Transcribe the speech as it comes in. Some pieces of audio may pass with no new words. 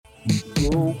It's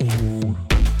girl code.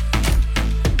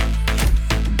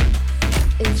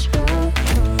 It's girl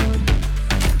code.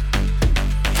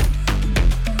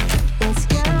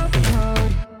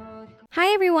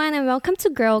 Hi everyone and welcome to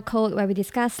Girl Code, where we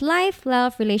discuss life,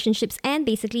 love, relationships, and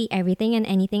basically everything and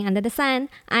anything under the sun.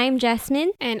 I'm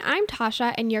Jasmine. And I'm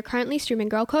Tasha, and you're currently streaming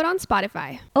Girl Code on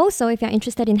Spotify. Also, if you're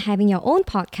interested in having your own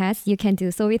podcast, you can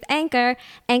do so with Anchor.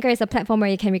 Anchor is a platform where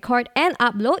you can record and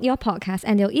upload your podcast,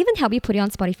 and they'll even help you put it on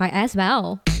Spotify as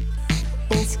well.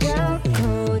 It's girl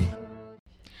code.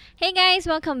 Hey guys,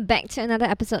 welcome back to another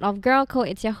episode of Girl Code.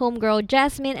 It's your homegirl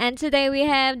Jasmine, and today we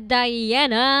have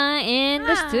Diana in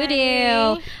the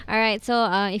studio. Alright,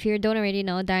 so if you don't already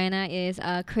know, Diana is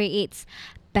Create's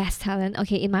best talent.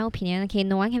 Okay, in my opinion. Okay,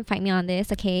 no one can fight me on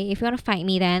this. Okay, if you want to fight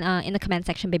me, then in the comment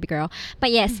section, baby girl.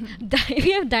 But yes,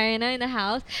 we have Diana in the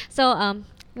house. So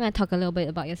you want to talk a little bit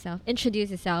about yourself? Introduce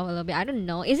yourself a little bit. I don't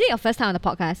know. Is it your first time on the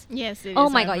podcast? Yes, it Oh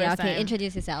is my my god, yeah. first Okay, time.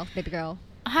 introduce yourself, baby girl.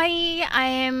 Hi, I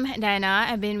am Diana.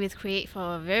 I've been with Create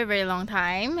for a very, very long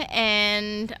time,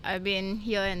 and I've been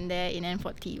here and there in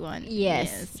N41.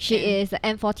 Yes, she is the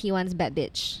M41's bad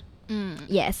bitch.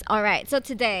 Yes, alright. So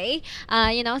today,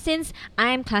 since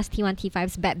I'm class T1,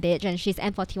 T5's bad bitch and she's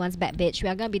M41's bad bitch, we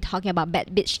are going to be talking about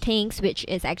bad bitch things, which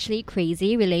is actually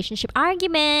crazy relationship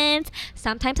arguments.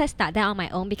 Sometimes I start that on my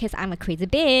own because I'm a crazy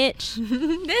bitch.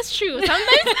 That's true.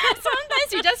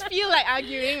 Sometimes you just feel like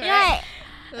arguing, right?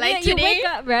 Like you today, wake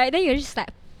up, right? Then you're just like,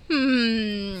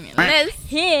 let's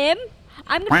him?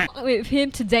 I'm going to fuck with him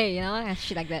today, and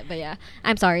shit like that. But yeah,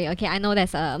 I'm sorry. Okay, I know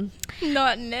that's not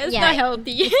Yeah, not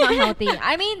healthy. It's not healthy.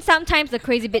 I mean, sometimes the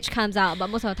crazy bitch comes out, but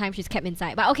most of the time she's kept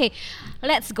inside. But okay,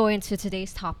 let's go into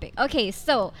today's topic. Okay,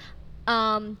 so,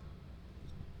 I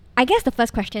guess the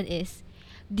first question is,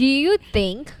 do you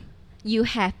think you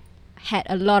have had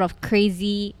a lot of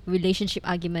crazy relationship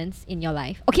arguments in your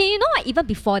life? Okay, you know what? Even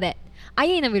before that, are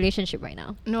you in a relationship right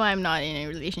now? No, I'm not in a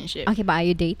relationship. Okay, but are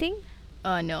you dating?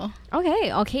 No.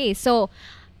 Okay. So,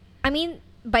 I mean,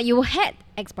 but you had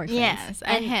ex-boyfriends. Yes,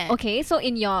 I had. Okay, so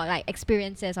in your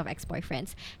experiences of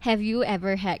ex-boyfriends, have you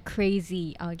ever had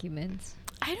crazy arguments?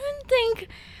 I don't think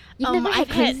You've never had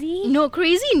I've crazy? no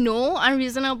crazy, no.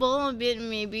 Unreasonable a bit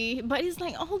maybe. But it's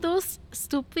like all those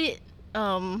stupid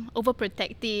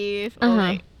overprotective or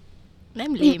like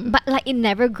I'm lame. But it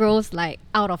never grows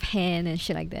out of hand and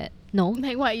shit like that. No?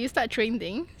 Like what, you start throwing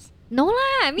things? No lah.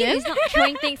 I mean, Yeah? it's not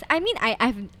throwing things. I mean,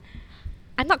 I'm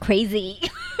not crazy.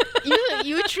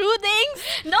 you threw things?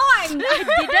 No, I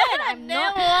didn't.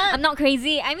 I'm not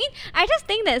crazy. I mean, I just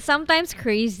think that sometimes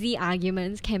crazy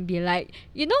arguments can be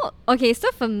okay,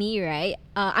 so for me, right,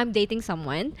 I'm dating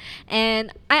someone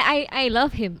and I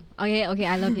love him. Okay,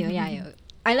 I love him. Yeah.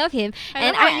 I love him.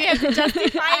 And you have to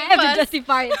justify I it have first. to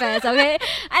justify it first, okay?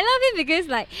 I love him because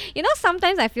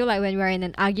sometimes I feel like when we're in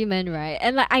an argument, right,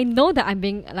 and I know that I'm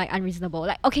being unreasonable.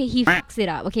 Okay, he fucks it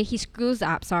up. Okay, he screws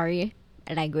up, sorry.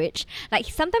 Language.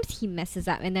 Sometimes he messes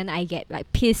up and then I get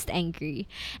pissed, angry.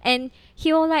 And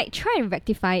he will try and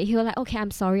rectify it. He will okay,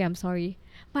 I'm sorry.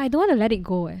 But I don't want to let it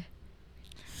go.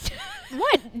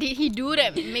 What did he do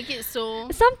that make it so?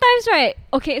 Sometimes, right?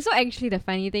 Okay, so actually the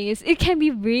funny thing is it can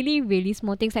be really, really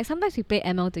small things. Sometimes we play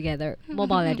ML together,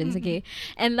 Mobile Legends, okay?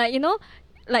 And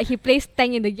he plays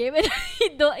tank in the game and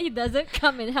he doesn't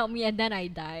come and help me and then I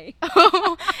die.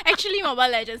 Actually, Mobile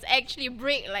Legends actually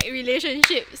break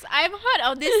relationships. I've heard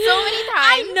of this so many times.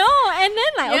 I know, and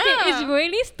then okay, Yeah. it's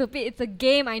really stupid. It's a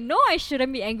game. I know I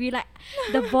shouldn't be angry.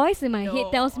 The voice in my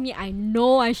head tells me I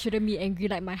know I shouldn't be angry.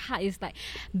 My heart is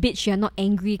bitch, you're not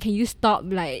angry. Can you stop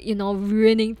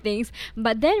ruining things?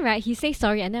 But then he says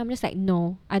sorry, and then I'm just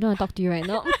no, I don't want to talk to you right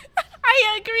now.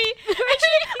 I agree.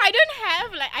 Actually, I don't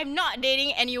have I'm not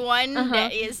dating anyone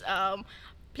that is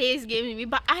plays games with me,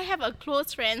 but I have a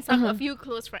close friend, a few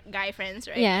close guy friends,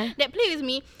 right? Yeah. That play with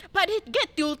me, but they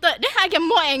get tilted. Then I get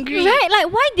more angry. Right?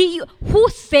 Why did you? Who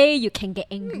say you can get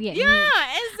angry at me? Yeah,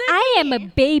 exactly. I am a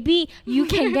baby. You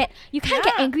can't get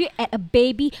angry at a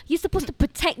baby. You're supposed to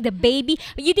protect the baby.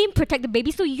 You didn't protect the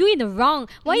baby, so you're in the wrong.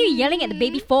 Why are you yelling at the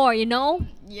baby for?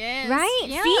 Yes. Right?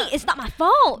 Yeah. See, it's not my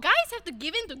fault. Guys have to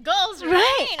give in to girls,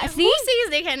 right? Right. See? Who says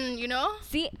they can,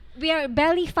 See, we are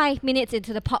barely 5 minutes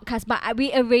into the podcast, but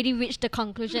we already reached the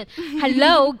conclusion.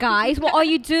 Hello, guys. What are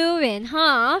you doing,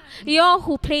 huh? Y'all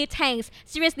who play tanks.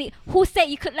 Seriously, who said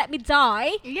you could let me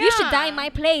die? You should die in my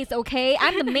place, okay?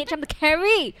 I'm the mage, I'm the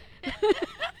carry.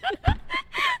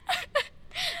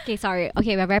 Okay, sorry.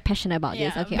 Okay, we're very passionate about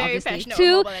this. Yeah, Okay, very obviously. passionate about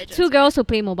Two Mobile Legends, two okay. girls who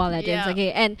play Mobile Legends. Yeah.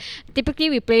 Okay, and typically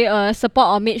we play support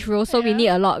or mage role, so we Yeah. need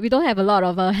a lot. We don't have a lot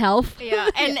of health. Yeah,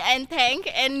 and tank,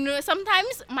 and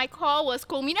sometimes my call will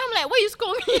scold me. And I'm like, why you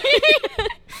scold me?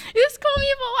 You scold me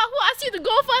for what? Who asked you to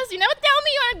go first? You never tell me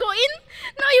you want to go in.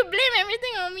 Now you blame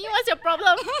everything on me. What's your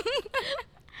problem?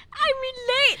 I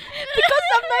relate because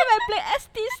sometimes I play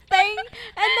ST Stang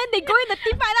and then they go in the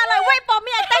team fight. I'm like, wait for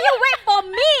me. I tell you, wait for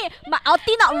me. My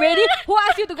ulti not ready. Who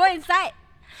asked you to go inside?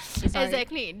 Sorry.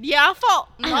 Exactly. Their fault,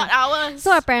 not ours.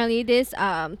 So apparently this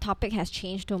topic has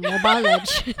changed to Mobile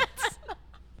Legends.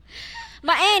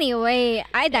 But anyway,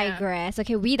 I digress.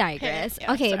 Okay, we digress.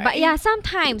 Yeah, okay, but sorry. yeah,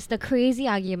 sometimes the crazy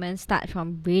arguments start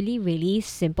from really, really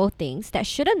simple things that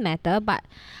shouldn't matter, but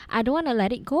I don't want to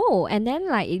let it go. And then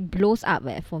like it blows up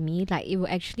for me. Like it will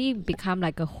actually become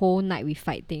like a whole night we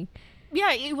fight thing.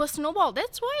 Yeah, it was snowball.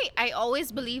 That's why I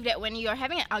always believe that when you're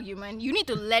having an argument, you need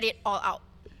to let it all out.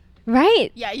 Right?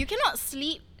 Yeah, you cannot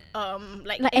sleep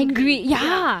like angry.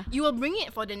 Yeah. You will bring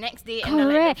it for the next day and then,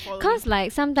 like, Correct. the following. Cause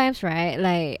like sometimes, right,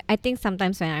 like I think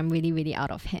sometimes when I'm really, really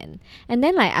out of hand, and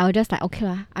then like I'll just like, okay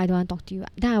lah, I don't want to talk to you.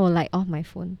 Then I will like off my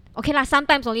phone. Okay lah,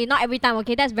 sometimes only, not every time.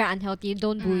 Okay, that's very unhealthy.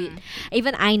 Don't do it.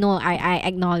 Even I know, I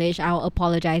acknowledge, I'll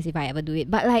apologize if I ever do it.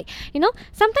 But like, you know,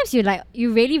 sometimes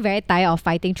you really very tired of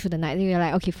fighting through the night. Then you're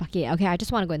like, okay, fuck it. Okay, I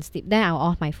just want to go and sleep. Then I'll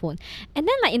off my phone. And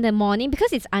then like in the morning,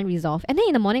 because it's unresolved, and then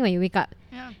in the morning when you wake up,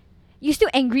 Yeah. you're still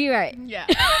angry, right? Yeah.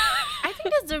 I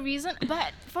think that's the reason.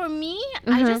 But for me,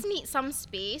 I just need some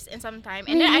space and some time,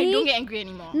 and then I Really? don't get angry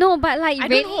anymore. No, but like I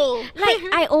really, don't hold. like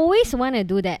I always want to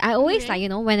do that. I always Okay. like, you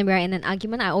know, when we're in an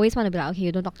argument, I always want to be like, okay,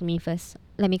 you don't talk to me first.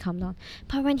 Let me calm down.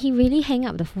 But when he really hang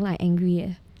up the phone, I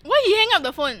angry. Why you hang up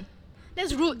the phone?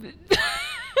 That's rude.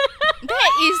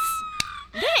 That is.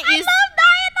 I love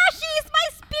Diana. She is my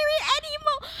spirit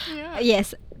animal. Yeah.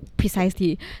 Yes,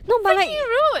 precisely. No, but like Freaking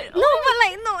rude. no, but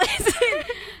like no. as in,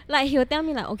 like he'll tell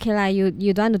me like, okay lah, you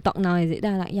don't want to talk now, is it?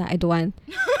 Then I'm like, yeah, I don't want.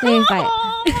 Then he's like,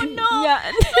 Oh no.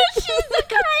 yeah. She's the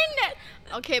kind that.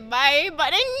 Okay, bye.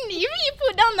 But then if you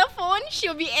put down the phone,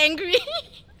 she'll be angry.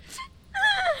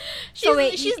 So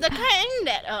wait, she's the kind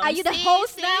that are you the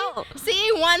host now?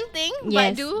 Say one thing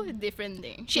Yes. but do a different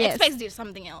thing. She Yes. expects to do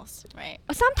something else, right?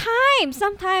 Sometimes,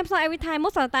 not every time.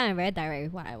 Most of the time, I'm very direct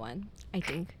with what I want. I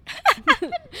think.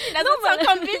 Doesn't sound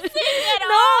convincing at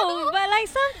No, all. but like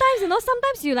sometimes, you know,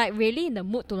 sometimes you like really in the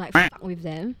mood to like fuck with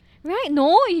them, right?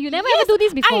 No, you never Yes, ever do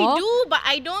this before. I do, but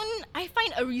I don't. I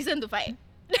find a reason to fight.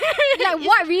 Like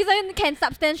what reason can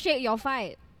substantiate your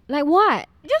fight? Like what?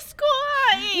 Just go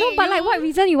on. No, but like what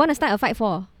reason you want to start a fight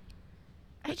for?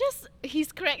 I just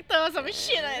his character or some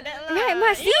shit like that. lah. Right,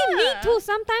 but see, me Yeah. too.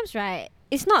 Sometimes, right,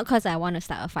 it's not because I want to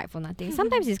start a fight for nothing.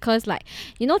 Sometimes it's because, like,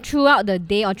 you know, throughout the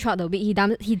day or throughout the week,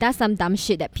 he does some dumb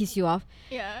shit that piss you off.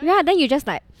 Yeah. Yeah, then you just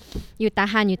like, you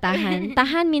tahan.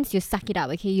 Tahan means you suck it up,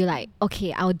 okay? You like,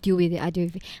 okay, I'll deal with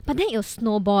it. But then it'll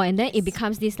snowball and then it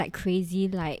becomes this like crazy,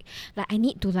 like I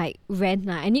need to like rant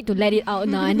now. I need to let it out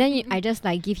now. And then I just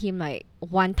like give him like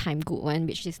one time good one,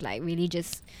 which is like really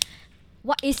just,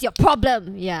 what is your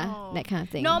problem? Yeah, Oh. that kind of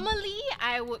thing. Normally,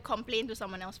 I would complain to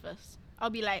someone else first. I'll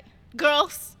be like,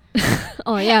 girls,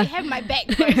 Oh yeah. have my back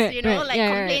first, you know, Right, like yeah,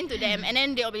 complain to them, and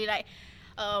then they'll be like,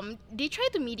 they try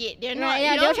to mediate. They're not,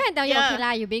 Yeah, you know, they'll try and tell you, yeah. okay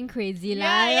lah, you're being crazy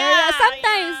lah. Yeah,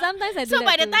 Sometimes I do So that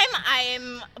by the too.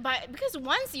 time because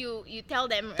once you tell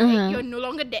them, right, Uh-huh. you're no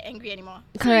longer that angry anymore.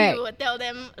 Correct. So you will tell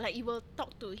them, like, you will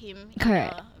talk to him.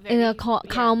 Correct. In In a a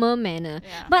calmer manner.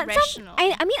 Yeah, But rational.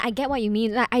 I mean, I get what you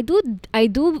mean. Like, I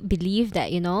do believe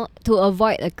that, you know, to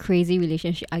avoid a crazy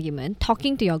relationship argument,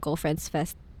 talking to your girlfriends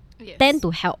first Yes. tend to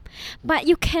help. But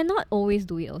you cannot always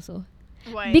do it also.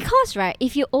 Why? Because, right,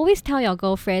 if you always tell your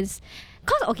girlfriends,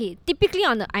 because, okay, typically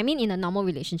in a normal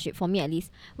relationship, for me at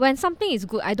least, when something is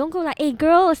good, I don't go like, hey,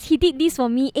 girls, he did this for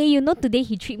me. Hey, you know, today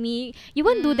he treat me. You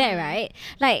won't do that, right?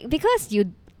 Like, because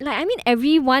you, like, I mean,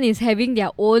 everyone is having their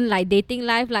own, like, dating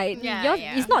life. Like, Yeah, yours,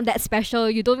 yeah. it's not that special.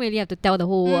 You don't really have to tell the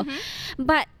whole world.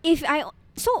 But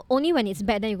so only when it's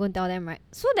bad, then you go and tell them, right?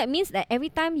 So that means that every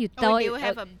time you tell they will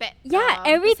have a bad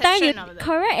every time you perception of the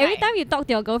every guy. time you talk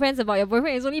to your girlfriends about your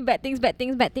boyfriend, it's only bad things.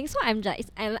 So I'm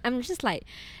just like,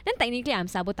 then technically I'm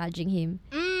sabotaging him,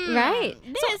 right?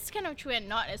 That's kind of true and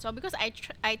not as well, because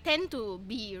I tend to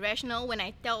be rational when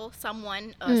I tell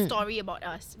someone a story about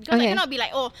us, because I Okay. cannot be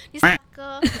like, oh, this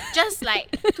fucker just like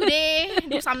today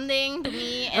do something to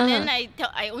me, and then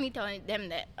I only tell them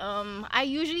that I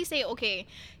usually say, okay,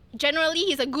 generally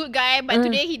he's a good guy, but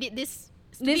today he did this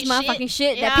this stupid motherfucking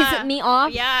shit that Yeah. pisses me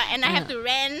off. Yeah, and I have Uh. to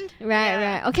rant. Right,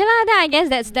 Yeah. right. Okay lah, then I guess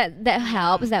that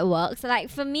helps, that works. Like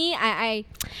for me, I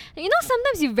you know,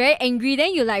 sometimes you're very angry,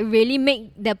 then you like really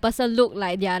make the person look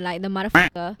like they're like the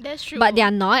motherfucker. That's true. But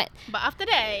they're not. But after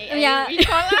that, I Yeah.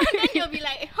 recall lah, then you'll be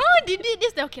like, oh, did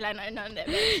this? Then okay lah, not that bad.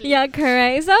 actually. Yeah,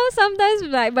 correct. So sometimes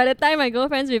like by the time my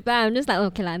girlfriends reply, I'm just like,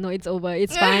 okay lah, no, it's over.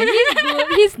 It's fine. He's good.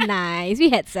 He's nice. We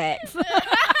had sex.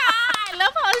 I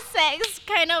love how sex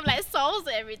kind of like solves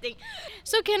everything.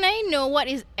 So can I know what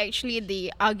is actually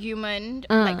the argument,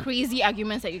 like crazy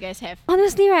arguments that you guys have?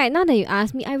 Honestly, right now that you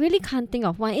ask me, I really can't think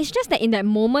of one. It's just that in that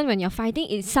moment when you're fighting,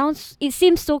 it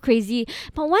seems so crazy.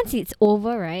 But once it's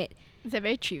over, right? It's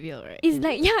very trivial, right? It's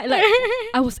like, yeah, like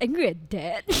I was angry at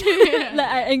dad. Like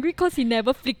I angry cause he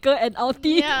never flicker and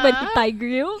outie Yeah. when he Thai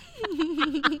grill.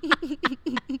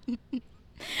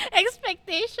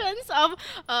 Expectations of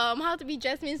how to be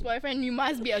Jasmine's boyfriend, you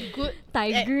must be a good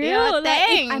Thai grill. yeah, Like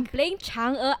if thank. I'm playing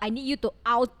Chang'e, I need you to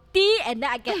outie and then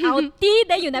I get outie,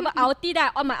 then you never outie, then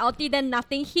I on my outie, then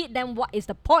nothing hit, then what is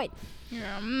the point?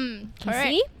 Yeah, You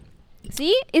correct.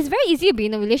 See? It's very easy to be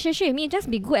in a relationship with me. Just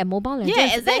be good at Mobile Legends. Yeah,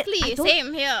 That- exactly. I don't-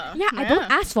 Same here. Yeah, I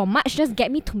don't ask for much. Just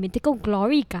get me to mythical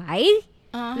glory, guy.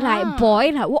 Uh-huh. Like, boy,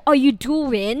 like, what are you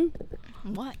doing?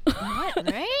 What?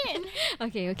 Right?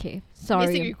 Okay. Sorry.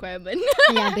 Basic requirement.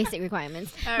 Yeah, basic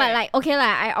requirements. But Alright. like, okay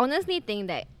lah, I honestly think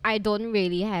that I don't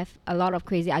really have a lot of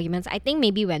crazy arguments. I think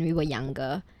maybe when we were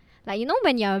younger, like, you know,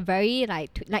 when you're very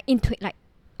like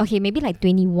okay, maybe like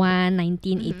 21,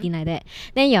 19, 18 like that,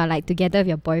 then you're like together with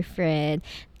your boyfriend.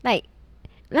 Like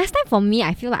last time for me,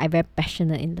 I feel like I'm very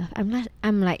passionate in love.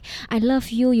 I'm like I love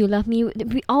you, you love me.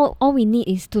 We all we need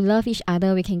is to love each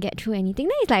other. We can get through anything.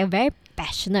 Then it's like a very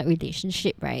passionate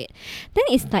relationship, right? Then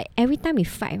it's like every time we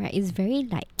fight, right, it's very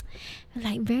like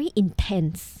very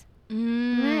intense.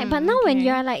 Right. But now when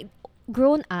you're like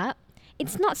grown up,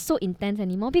 it's not so intense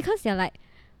anymore because you're like,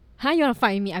 huh, you wanna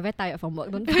fight with me? I'm very tired from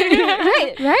work. Don't fight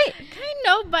with me. Right? Kind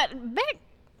of, but back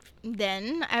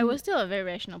then I was still a very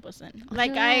rational person.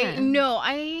 Like Yeah.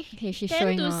 I Okay, she's tend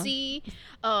showing to off. see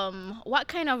what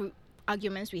kind of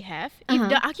arguments we have. Uh-huh. If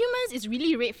the arguments is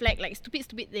really red flag, like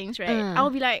stupid things, right? I'll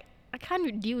be like, I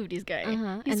can't deal with this guy.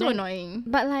 Uh-huh. He's And so then- annoying.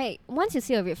 But like once you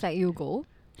see a red flag, you go.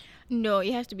 No,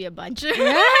 it has to be a bunch.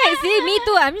 Right? See, me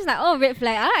too. I'm just like, oh, red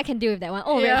flag. I can deal with that one.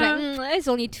 Oh, Yeah. red flag. It's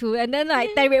only 2. And then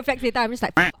like 10 red flags later, I'm just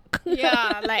like, fuck.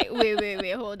 Yeah, like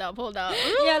wait, hold up.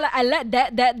 Yeah, like I let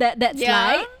that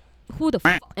Yeah. slide. Who the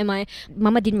fuck am I?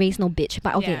 Mama didn't raise no bitch.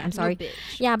 But okay, Yeah, I'm sorry. no bitch.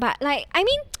 Yeah, but like I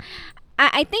mean,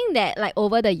 I think that like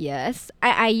over the years,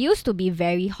 I used to be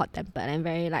very hot tempered and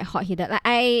very like hot headed. Like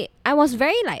I was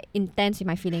very like intense with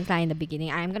my feelings like in the beginning.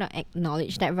 I'm gonna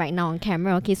acknowledge that right now on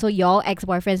camera. Okay, so your ex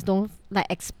boyfriends don't like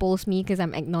expose me because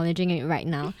I'm acknowledging it right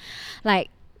now. Like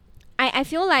I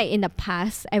feel like in the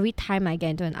past, every time I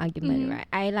get into an argument, right,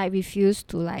 I like refuse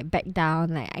to like back down.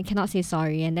 Like I cannot say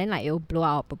sorry, and then like it'll blow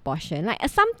out of proportion. Like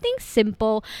something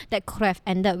simple that could have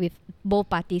ended with both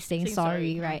parties saying Saying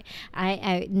sorry, sorry, right?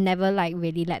 I never like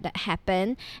really let that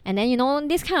happen. And then you know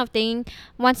this kind of thing,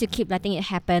 once you keep letting it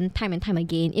happen time and time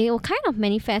again, it will kind of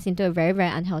manifest into a very very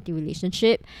unhealthy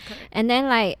relationship. Correct. And then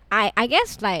like I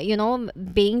guess like you know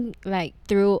being like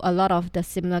through a lot of the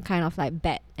similar kind of like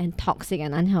bad and toxic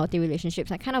and unhealthy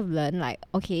relationships, I kind of learned like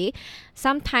okay,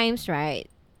 sometimes right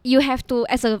you have to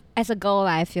as a girl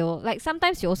I feel like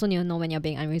sometimes you also need to know when you're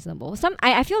being unreasonable.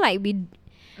 I feel like we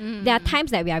there are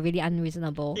times that we are really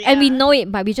unreasonable and we Yeah. know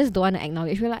it but we just don't want to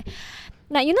acknowledge. We're like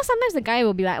you know sometimes the guy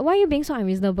will be like, why are you being so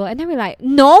unreasonable? And then we're like,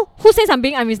 no, who says I'm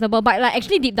being unreasonable? But like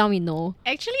actually deep down we know.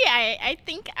 Actually, I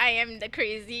think I am the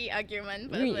crazy argument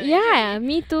person. Yeah,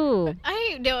 me too.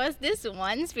 There was this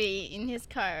once we in his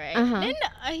car, right? Uh-huh.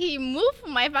 Then he moved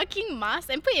my fucking mask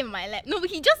and put it in my lap. No, but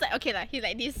he just like okay lah, he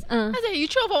like this. I was like, you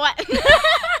throw for what?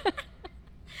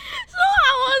 So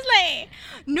I was like,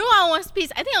 no, I was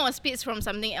pissed. I think I was pissed from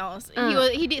something else.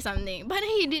 He did something, but then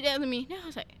he did that to me. Then I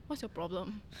was like, what's your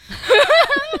problem?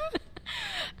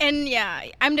 And yeah,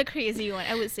 I'm the crazy one,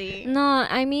 I would say. No,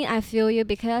 I mean I feel you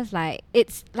because like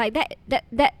it's like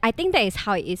that I think that is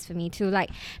how it is for me too. Like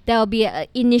there'll be an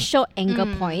initial anger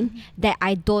point that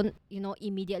I don't, you know,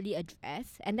 immediately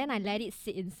address, and then I let it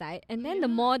sit inside, and then the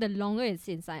longer it sits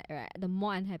inside, right, the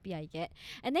more unhappy I get.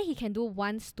 And then he can do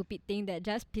one stupid thing that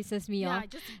just pisses me off.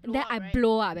 Just And then blow I up, right?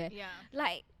 blow up. Yeah.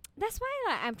 Like that's why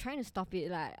like I'm trying to stop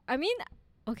it. Like I mean,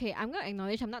 okay, I'm gonna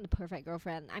acknowledge I'm not the perfect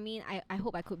girlfriend. I mean, I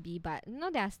hope I could be, but you know,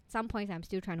 there are some points I'm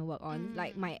still trying to work on,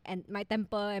 like my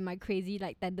temper and my crazy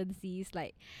like tendencies.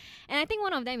 Like, and I think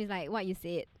one of them is like what you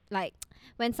said. like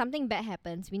when something bad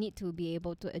happens, we need to be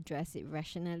able to address it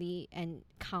rationally and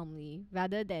calmly,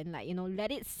 rather than like, you know, let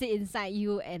it sit inside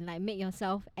you and like make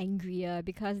yourself angrier,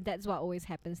 because that's what always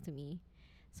happens to me.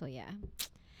 So yeah.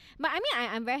 But I mean,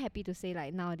 I'm very happy to say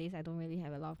like nowadays I don't really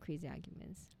have a lot of crazy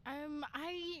arguments.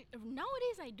 I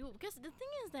nowadays I do, because the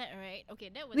thing is that, right? Okay,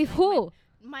 that was With like who?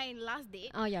 my last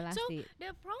date. Oh, your last So date.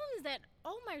 the problem is that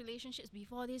all my relationships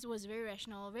before this was very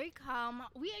rational, very calm.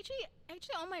 We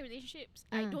actually all my relationships,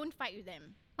 I don't fight with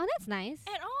them Oh, that's nice.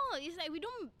 at all. It's like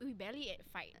we barely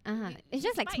fight. It's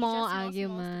just like fight, small stupid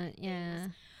argument. things. Yeah.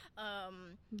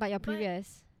 Um, But your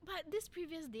previous but this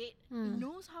previous date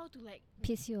knows how to like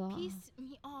piss you off. piss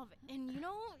me off, and you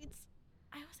know,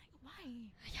 I was like, why?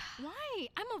 Why?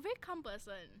 I'm a very calm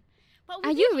person. But Are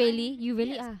with you him, really? You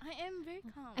really yes, are? I am very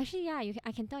calm. Actually, yeah,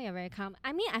 I can tell you're very calm.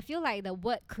 I mean, I feel like the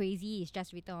word crazy is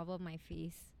just written over my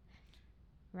face.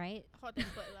 Right? Hot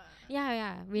tempered lah.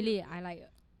 Yeah, really. I like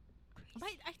But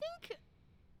I think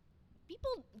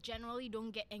people generally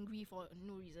don't get angry for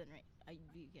no reason, right? I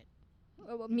really get.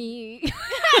 me.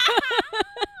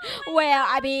 Well,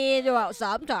 I mean, well,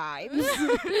 sometimes.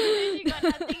 She got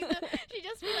nothing to, she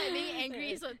just feel like being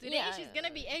angry, so today Yeah. she's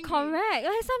gonna be angry. Correct.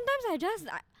 Like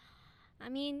sometimes I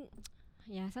mean,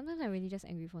 yeah, sometimes I'm really just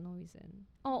angry for no reason.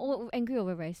 Or angry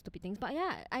over very stupid things. But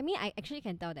yeah, I mean, I actually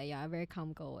can tell that you're a very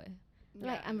calm girl.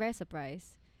 Like, I'm very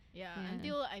surprised. Yeah, Yeah.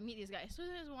 until I meet this guy. So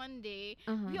there's one day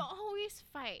Uh-huh. we always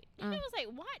fight. And I was like,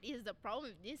 what is the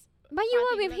problem with this? But you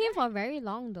were with particular him guy? for very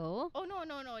long though. Oh no.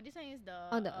 This one is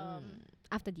the, The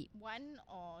after deep. 1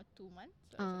 or 2 months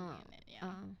or something like that.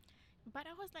 Yeah. But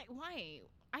I was like, why?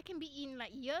 I can be in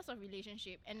like years of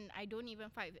relationship and I don't even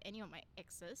fight with any of my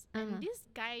exes. And this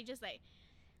guy just like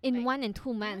In like, 1 and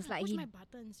 2 months, like push he my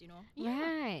buttons, you know.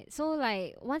 right. So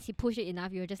like once he pushed it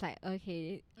enough, you're just like,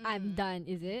 okay, I'm done.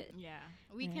 Is it? Yeah.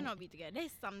 We Right. cannot be together.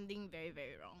 There's something very,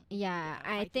 very wrong. Yeah,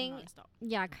 I fighting think non-stop.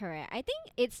 yeah, correct. I think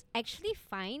it's actually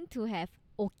fine to have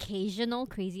occasional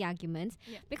crazy arguments,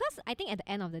 Yeah. because I think at the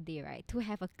end of the day, right, to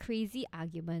have a crazy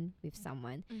argument with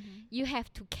someone, Mhm. you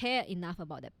have to care enough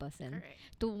about that person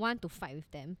Correct. to want to fight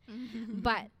with them.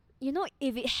 But you know,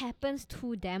 if it happens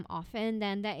too damn often,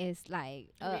 then that is like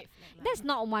Red flag lah. that's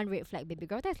not one red flag, baby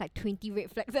girl. That's like 20 red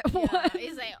flags at yeah, once.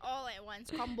 it's like all at once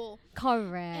combo.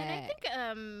 Correct. And I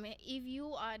think if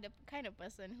you are the kind of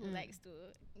person who likes to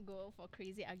go for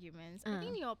crazy arguments, I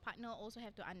think your partner also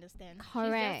have to understand.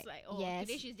 Correct. She's just like, Yes.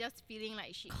 today she's just feeling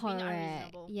like she's being Correct.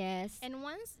 unreasonable. Yes. And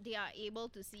once they are able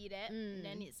to see that,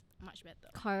 then it's much better.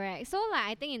 Correct. So like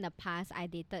I think in the past I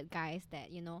dated guys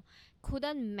that, you know,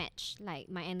 couldn't match like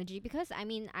my energy, because I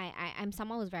mean I'm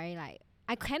someone who's very like,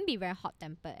 I can be very hot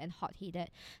tempered and hot headed.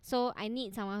 So I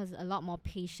need someone who's a lot more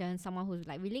patient, someone who's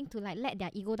like willing to like let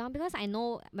their ego down, because I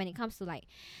know when it comes to like,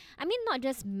 I mean not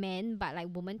just men but like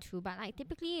women too, but like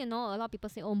typically, you know, a lot of people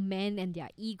say, oh, men and their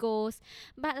egos.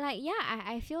 But like yeah,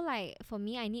 I feel like for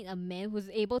me I need a man who's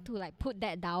able to like put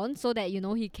that down, so that, you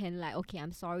know, he can like, okay,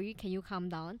 I'm sorry, can you calm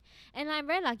down? And I'm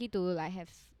very lucky to like have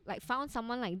like found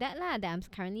someone like that lah, that I'm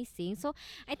currently seeing. So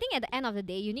I think at the end of the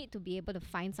day, you need to be able to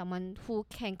find someone who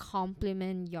can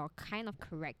complement your kind of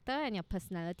character and your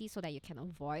personality, so that you can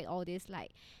avoid all these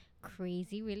like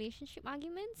crazy relationship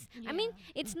arguments. I mean,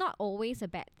 it's not always a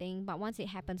bad thing, but once it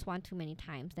happens one too many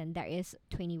times, then there is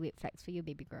 20 red flags for you,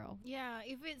 baby girl. Yeah,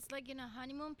 if it's like in a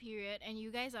honeymoon period and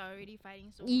you guys are already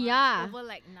fighting so Yeah. much over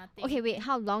like nothing. Okay, wait,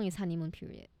 how long is honeymoon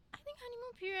period? I think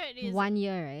honeymoon period is 1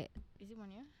 year, right? Is it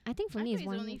 1 year? I think for I me thought it's it's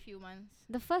 1 only year. few months.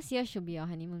 The first year should be your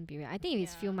honeymoon period. I think if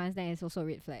it's few Yeah. months, then it's also a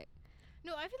red flag.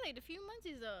 No, I feel like the few months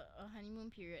is a honeymoon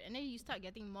period, and then you start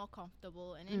getting more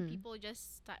comfortable, and then people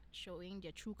just start showing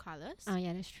their true colors. Oh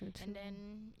yeah, that's true too. And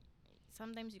then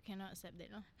sometimes you cannot accept that,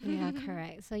 no? Yeah,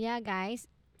 correct. So yeah, guys,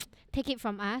 take it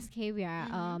from us. Okay, we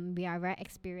are very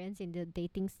experienced in the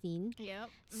dating scene. Yep.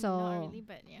 So- not really,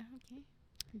 but yeah, okay.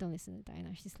 Don't listen to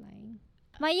Diana, she's lying.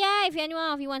 But yeah, if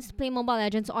anyone of you wants to play Mobile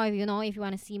Legends, or if you know, if you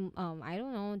want to see I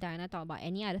don't know, Diana talk about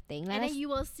any other thing, let And us. then you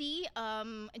will see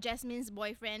Jasmine's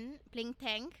boyfriend playing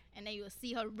tank, and then you will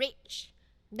see her rage.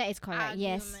 That is correct.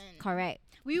 Yes, Argument. correct.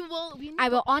 We need I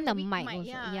to will on the weak mic also.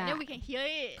 Yeah, Yeah. then we can hear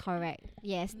it. Correct.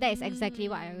 Yes, that is exactly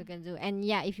what I was gonna do. And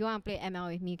yeah, if you want to play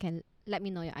ML with me, you can let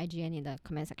me know your IGN in the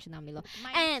comment section down below.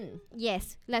 Mine And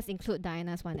yes, let's include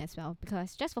Diana's one as well,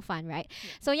 because just for fun, right?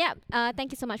 So yeah,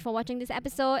 thank you so much for watching this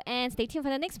episode, and stay tuned for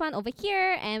the next one over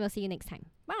here, and we'll see you next time.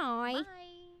 Bye. Bye.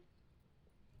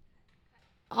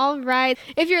 All right.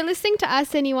 If you're listening to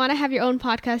us and you want to have your own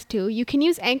podcast too, you can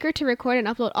use Anchor to record and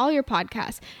upload all your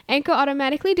podcasts. Anchor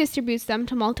automatically distributes them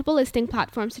to multiple listening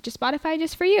platforms such as Spotify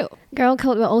just for you. Girl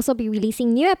Code will also be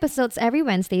releasing new episodes every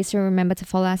Wednesday, so remember to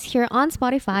follow us here on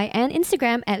Spotify and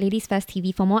Instagram at Ladies Fest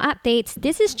TV for more updates.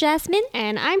 This is Jasmine.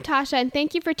 And I'm Tasha, and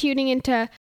thank you for tuning into